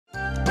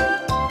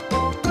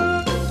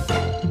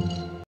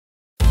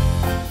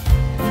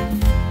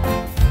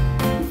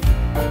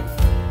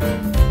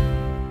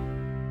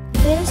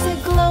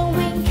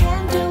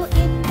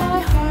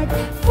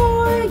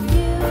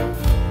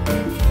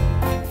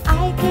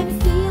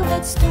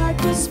it start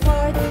to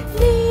spark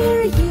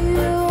near you.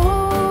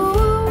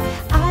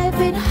 I've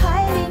been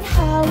hiding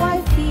how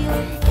I feel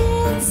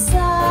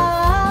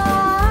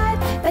inside,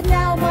 but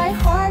now my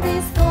heart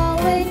is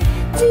glowing,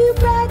 too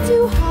bright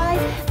to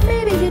hide.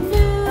 Maybe you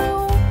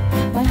knew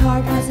my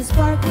heart has a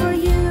spark for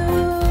you.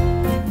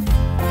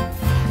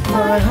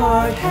 My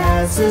heart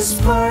has a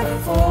spark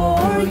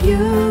for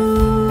you.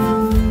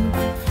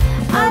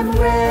 I'm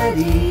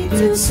ready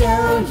to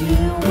tell you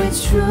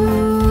it's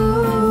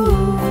true.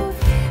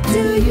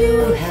 Do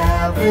you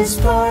have a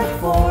spark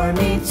for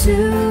me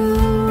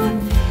too?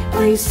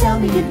 Please tell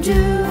me you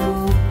do.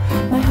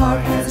 My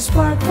heart has a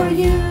spark for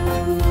you.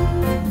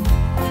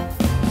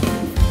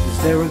 Is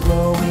there a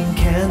glowing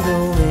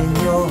candle in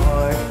your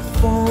heart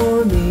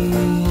for me?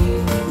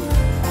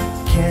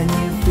 Can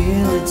you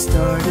feel it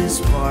start to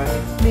spark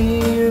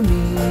near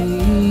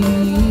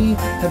me?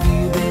 Have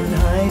you been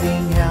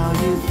hiding how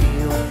you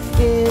feel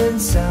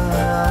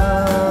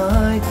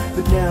inside?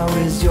 But now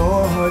is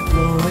your heart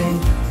glowing,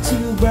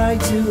 too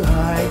bright to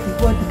hide?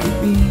 What could it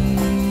be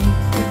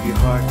if your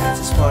heart has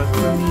a spark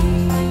for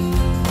me?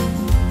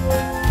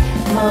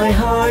 My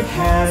heart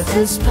has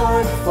a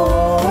spark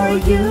for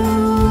you.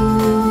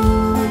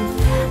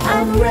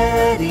 I'm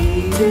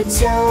ready to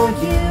tell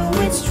you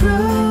it's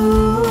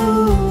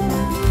true.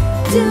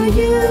 Do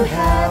you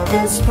have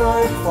a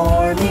spark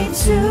for me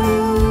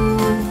too?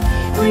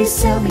 Please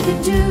tell me you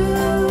do.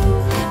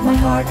 My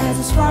heart has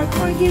a spark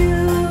for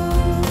you.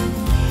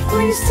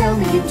 Please tell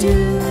me you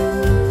do.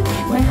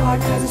 My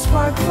heart has a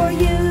spark for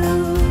you.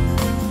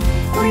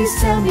 Please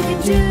tell me you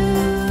do.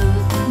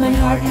 My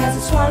heart has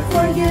a spark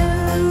for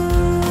you.